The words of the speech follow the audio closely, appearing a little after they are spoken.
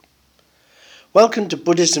Welcome to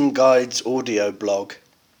Buddhism Guide's audio blog,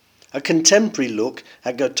 a contemporary look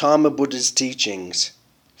at Gautama Buddha's teachings,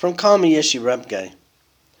 from Karma Yeshe Rabgye.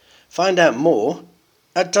 Find out more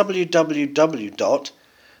at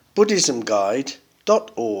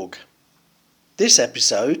www.buddhismguide.org. This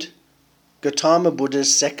episode, Gautama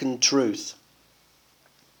Buddha's Second Truth.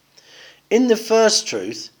 In the first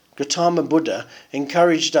truth, Gautama Buddha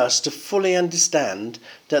encouraged us to fully understand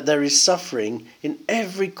that there is suffering in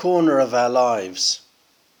every corner of our lives.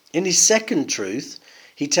 In his second truth,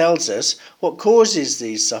 he tells us what causes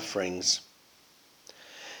these sufferings.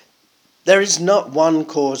 There is not one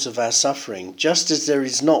cause of our suffering, just as there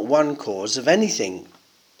is not one cause of anything.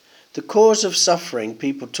 The cause of suffering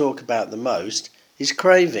people talk about the most is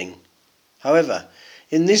craving. However,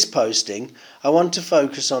 in this posting, I want to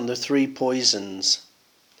focus on the three poisons.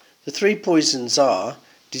 The three poisons are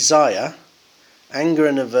desire, anger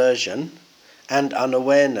and aversion, and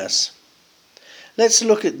unawareness. Let's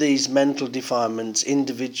look at these mental defilements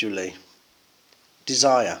individually.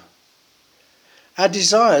 Desire. Our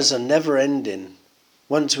desires are never ending.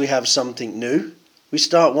 Once we have something new, we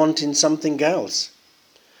start wanting something else.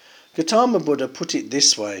 Gautama Buddha put it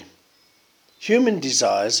this way: human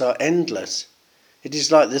desires are endless. It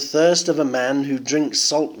is like the thirst of a man who drinks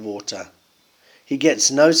salt water. He gets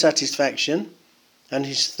no satisfaction, and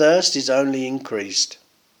his thirst is only increased.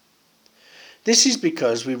 This is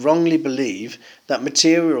because we wrongly believe that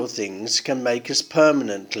material things can make us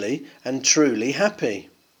permanently and truly happy.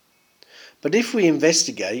 But if we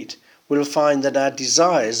investigate, we'll find that our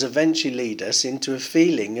desires eventually lead us into a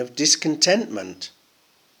feeling of discontentment.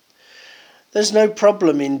 There's no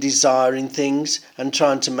problem in desiring things and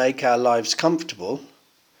trying to make our lives comfortable.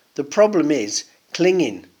 The problem is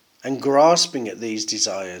clinging and grasping at these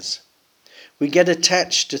desires. We get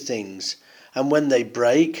attached to things, and when they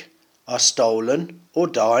break, are stolen or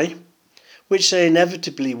die, which they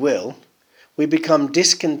inevitably will, we become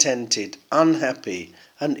discontented, unhappy,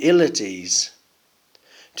 and ill at ease.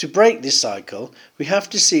 To break this cycle, we have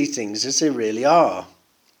to see things as they really are,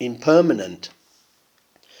 impermanent.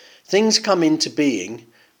 Things come into being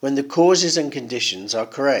when the causes and conditions are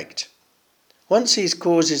correct. Once these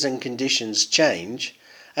causes and conditions change,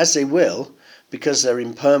 as they will, because they're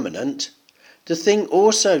impermanent, the thing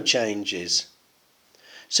also changes.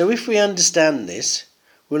 So if we understand this,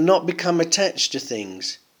 we'll not become attached to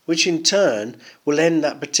things, which in turn will end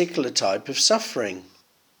that particular type of suffering.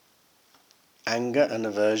 Anger and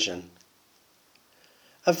aversion.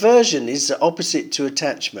 Aversion is the opposite to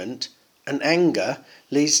attachment, and anger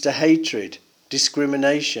leads to hatred,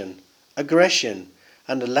 discrimination, aggression,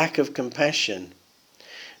 and a lack of compassion.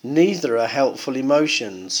 Neither are helpful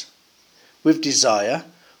emotions. With desire,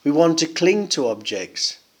 we want to cling to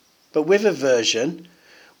objects, but with aversion,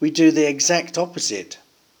 we do the exact opposite.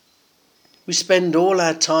 We spend all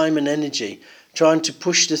our time and energy trying to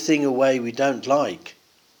push the thing away we don't like.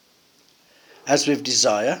 As with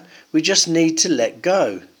desire, we just need to let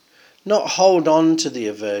go, not hold on to the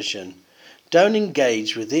aversion. Don't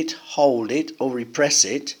engage with it, hold it, or repress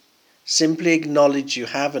it. Simply acknowledge you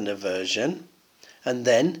have an aversion, and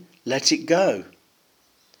then let it go.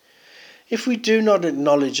 If we do not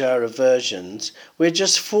acknowledge our aversions, we're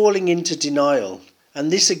just falling into denial,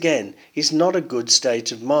 and this again is not a good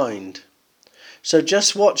state of mind. So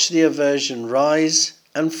just watch the aversion rise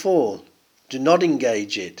and fall. Do not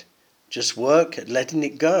engage it. Just work at letting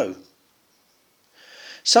it go.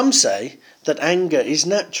 Some say that anger is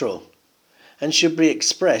natural and should be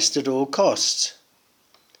expressed at all costs.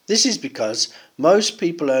 This is because most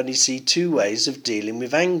people only see two ways of dealing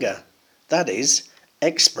with anger, that is,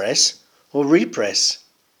 express or repress.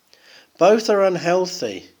 Both are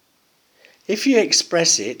unhealthy. If you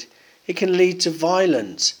express it, it can lead to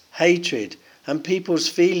violence, hatred, and people's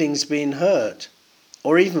feelings being hurt.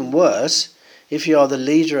 Or even worse, if you are the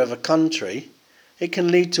leader of a country, it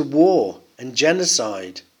can lead to war and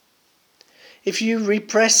genocide. If you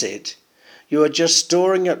repress it, you are just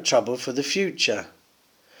storing up trouble for the future.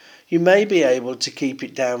 You may be able to keep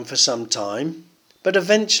it down for some time, but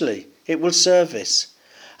eventually it will surface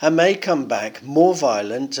and may come back more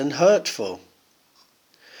violent and hurtful.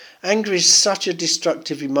 Anger is such a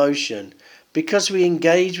destructive emotion because we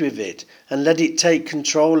engage with it and let it take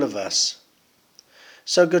control of us.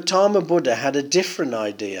 So Gautama Buddha had a different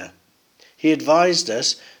idea. He advised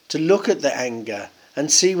us to look at the anger and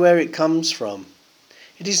see where it comes from.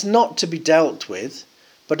 It is not to be dealt with,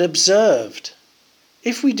 but observed.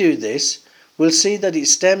 If we do this, we'll see that it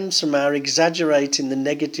stems from our exaggerating the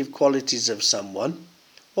negative qualities of someone,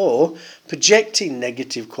 or projecting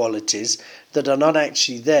negative qualities that are not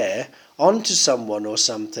actually there onto someone or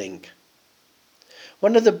something.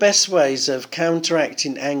 One of the best ways of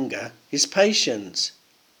counteracting anger is patience.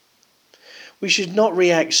 We should not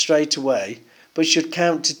react straight away, but should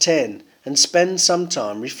count to 10 and spend some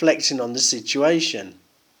time reflecting on the situation.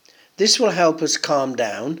 This will help us calm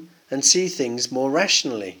down and see things more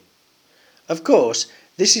rationally. Of course,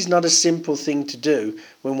 this is not a simple thing to do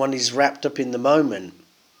when one is wrapped up in the moment.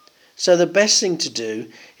 So the best thing to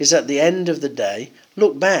do is at the end of the day,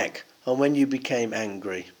 look back on when you became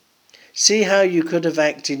angry. See how you could have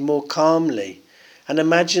acted more calmly and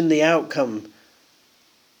imagine the outcome.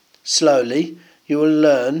 Slowly, you will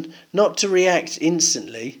learn not to react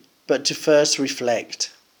instantly, but to first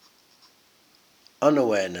reflect.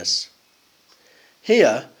 Unawareness.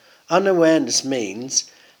 Here, unawareness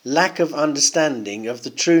means lack of understanding of the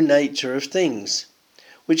true nature of things,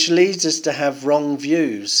 which leads us to have wrong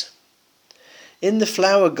views. In the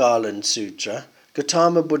Flower Garland Sutra,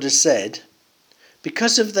 Gautama Buddha said,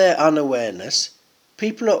 because of their unawareness,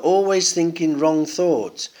 people are always thinking wrong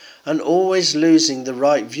thoughts and always losing the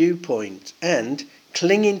right viewpoint, and,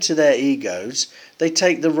 clinging to their egos, they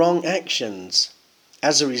take the wrong actions.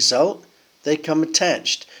 As a result, they become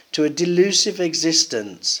attached to a delusive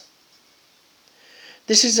existence.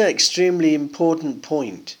 This is an extremely important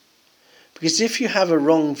point, because if you have a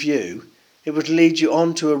wrong view, it would lead you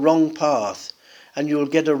onto a wrong path, and you will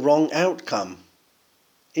get a wrong outcome.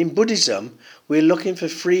 In Buddhism, we are looking for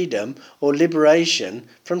freedom or liberation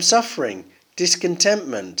from suffering,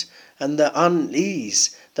 discontentment, and the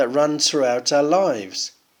unease that runs throughout our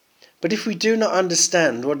lives. But if we do not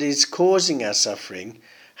understand what is causing our suffering,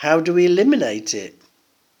 how do we eliminate it?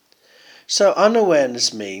 So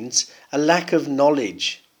unawareness means a lack of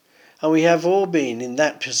knowledge, and we have all been in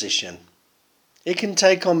that position. It can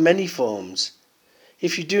take on many forms.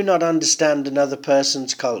 If you do not understand another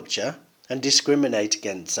person's culture and discriminate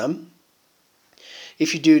against them,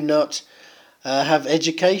 if you do not have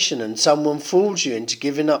education and someone fools you into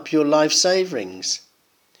giving up your life savings,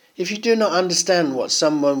 if you do not understand what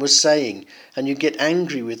someone was saying and you get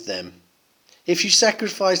angry with them, if you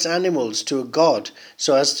sacrifice animals to a god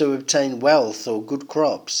so as to obtain wealth or good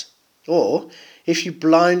crops, or if you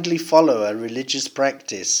blindly follow a religious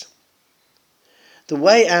practice. The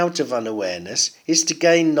way out of unawareness is to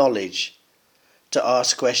gain knowledge, to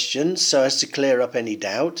ask questions so as to clear up any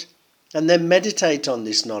doubt, and then meditate on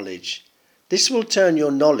this knowledge. This will turn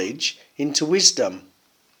your knowledge into wisdom.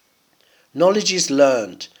 Knowledge is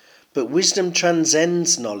learned, but wisdom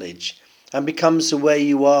transcends knowledge and becomes the way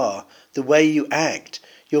you are, the way you act,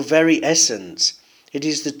 your very essence. It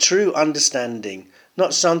is the true understanding,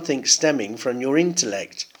 not something stemming from your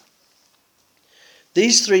intellect.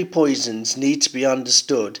 These 3 poisons need to be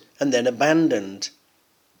understood and then abandoned.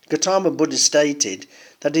 Gautama Buddha stated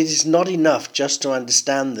that it is not enough just to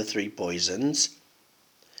understand the 3 poisons.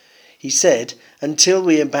 He said, until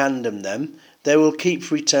we abandon them, they will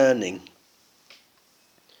keep returning.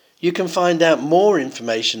 You can find out more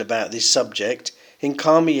information about this subject in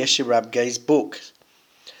Karma Yeshe Rabge's book,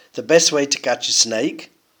 The Best Way to Catch a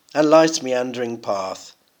Snake and Life's Meandering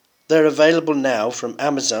Path. They're available now from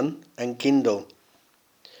Amazon and Kindle.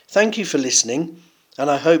 Thank you for listening, and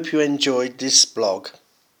I hope you enjoyed this blog.